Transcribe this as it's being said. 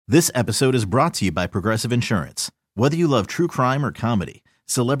This episode is brought to you by Progressive Insurance. Whether you love true crime or comedy,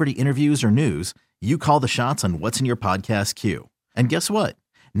 celebrity interviews or news, you call the shots on what's in your podcast queue. And guess what?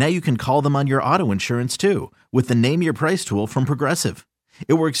 Now you can call them on your auto insurance too with the Name Your Price tool from Progressive.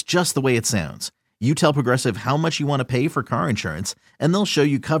 It works just the way it sounds. You tell Progressive how much you want to pay for car insurance, and they'll show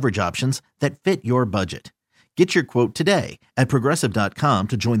you coverage options that fit your budget. Get your quote today at Progressive.com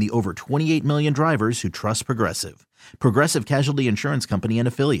to join the over 28 million drivers who trust Progressive. Progressive Casualty Insurance Company and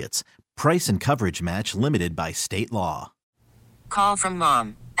Affiliates. Price and coverage match limited by state law. Call from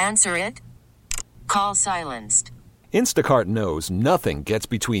mom. Answer it. Call silenced. Instacart knows nothing gets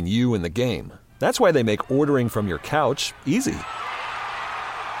between you and the game. That's why they make ordering from your couch easy.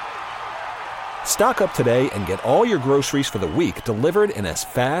 Stock up today and get all your groceries for the week delivered in as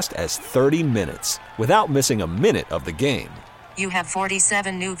fast as 30 minutes without missing a minute of the game. You have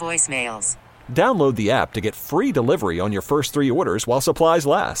 47 new voicemails. Download the app to get free delivery on your first 3 orders while supplies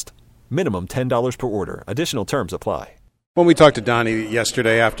last. Minimum $10 per order. Additional terms apply. When we talked to Donnie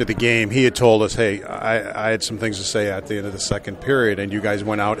yesterday after the game, he had told us, hey, I had some things to say at the end of the second period, and you guys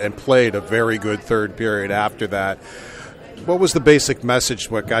went out and played a very good third period after that. What was the basic message,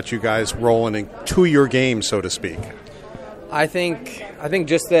 what got you guys rolling into your game, so to speak? I think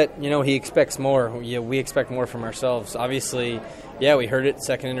just that, he expects more. Yeah, we expect more from ourselves. Obviously, we heard it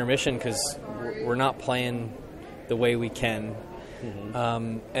second intermission because we're not playing the way we can.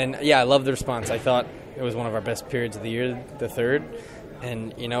 Mm-hmm. I love the response. I thought it was one of our best periods of the year, the third.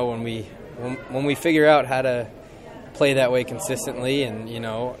 And, when we figure out how to play that way consistently and,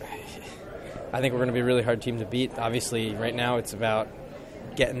 I think we're going to be a really hard team to beat. Obviously, right now it's about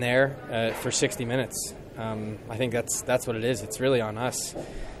getting there for 60 minutes. I think that's what it is. It's really on us.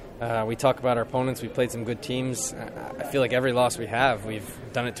 We talk about our opponents. We played some good teams. I feel like every loss we have, we've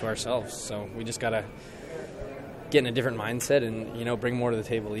done it to ourselves. So we just got to get in a different mindset and, bring more to the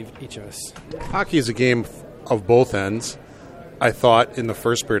table, each of us. Hockey is a game of both ends. I thought in the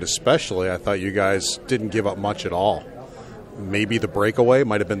first period especially, I thought you guys didn't give up much at all. Maybe the breakaway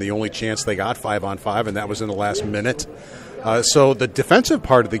might have been the only chance they got 5-on-5, and that was in the last minute. So the defensive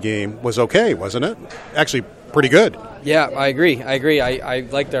part of the game was okay, wasn't it? Actually, pretty good. Yeah, I agree. I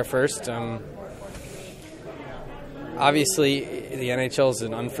liked our first. Obviously, the NHL is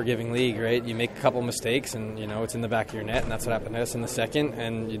an unforgiving league, right? You make a couple mistakes, and, it's in the back of your net, and that's what happened to us in the second.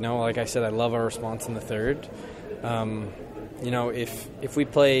 And, like I said, I love our response in the third. If we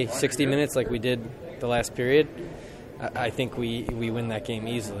play 60 minutes like we did the last period, I think we win that game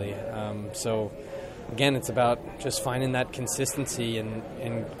easily. So, again, it's about just finding that consistency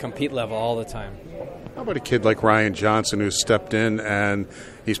and compete level all the time. How about a kid like Ryan Johnson who stepped in and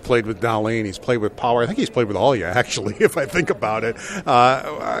he's played with Darlene, he's played with Power. I think he's played with all of you, actually, if I think about it.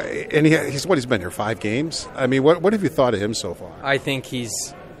 And he's been here 5 games? I mean, what have you thought of him so far? I think he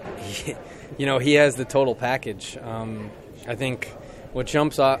has the total package. I think what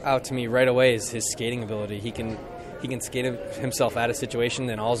jumps out to me right away is his skating ability. He can skate himself out of situation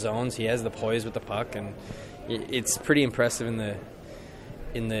in all zones. He has the poise with the puck, and it's pretty impressive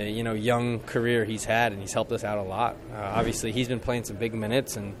in the young career he's had, and he's helped us out a lot. Obviously, he's been playing some big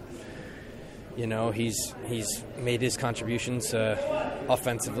minutes, and he's made his contributions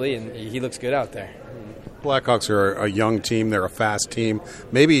offensively, and he looks good out there. Blackhawks are a young team. They're a fast team.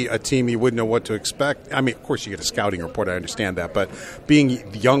 Maybe a team you wouldn't know what to expect. I mean, of course, you get a scouting report. I understand that. But being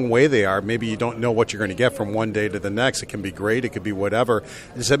the young way they are, maybe you don't know what you're going to get from one day to the next. It can be great. It could be whatever.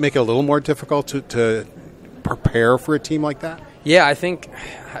 Does that make it a little more difficult to prepare for a team like that? Yeah, I think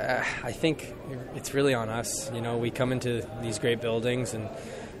it's really on us. We come into these great buildings, and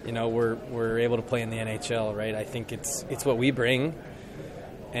we're able to play in the NHL, right? I think it's what we bring.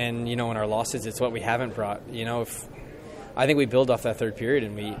 And, in our losses, it's what we haven't brought. I think we build off that third period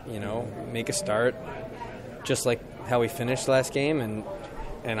and we, make a start just like how we finished last game.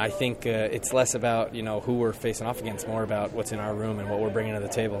 And I think it's less about, who we're facing off against, more about what's in our room and what we're bringing to the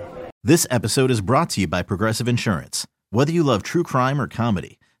table. This episode is brought to you by Progressive Insurance. Whether you love true crime or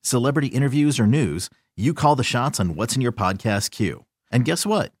comedy, celebrity interviews or news, you call the shots on what's in your podcast queue. And guess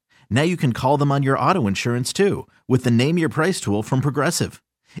what? Now you can call them on your auto insurance too with the Name Your Price tool from Progressive.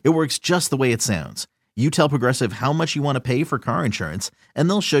 It works just the way it sounds. You tell Progressive how much you want to pay for car insurance, and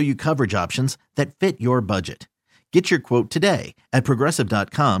they'll show you coverage options that fit your budget. Get your quote today at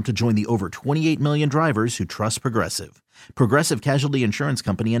Progressive.com to join the over 28 million drivers who trust Progressive. Progressive Casualty Insurance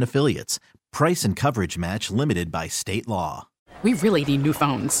Company and Affiliates. Price and coverage match limited by state law. We really need new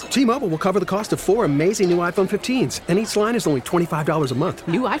phones. T-Mobile will cover the cost of 4 amazing new iPhone 15s, and each line is only $25 a month.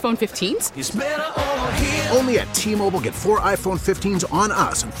 New iPhone 15s? It's better over here. Only at T-Mobile, get 4 iPhone 15s on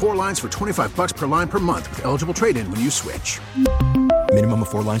us and 4 lines for $25 per line per month with eligible trade-in when you switch. Minimum of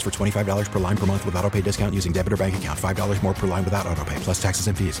 4 lines for $25 per line per month with autopay discount using debit or bank account. $5 more per line without autopay, plus taxes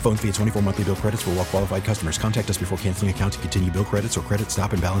and fees. Phone fee at 24 monthly bill credits for well-qualified customers. Contact us before canceling account to continue bill credits or credit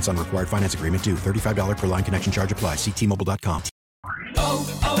stop and balance on required finance agreement due. $35 per line connection charge applies. See T-Mobile.com.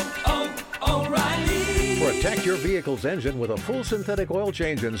 O'Reilly. Protect your vehicle's engine with a full synthetic oil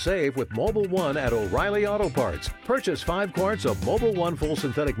change and save with Mobile One at O'Reilly Auto Parts. Purchase 5 quarts of Mobile One full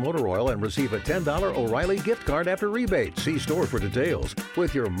synthetic motor oil and receive a $10 O'Reilly gift card after rebate. See store for details.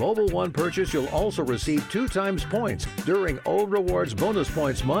 With your Mobile One purchase, you'll also receive 2 times points during O Rewards Bonus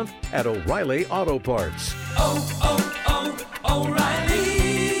Points Month at O'Reilly Auto Parts. O'Reilly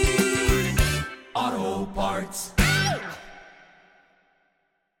Auto Parts.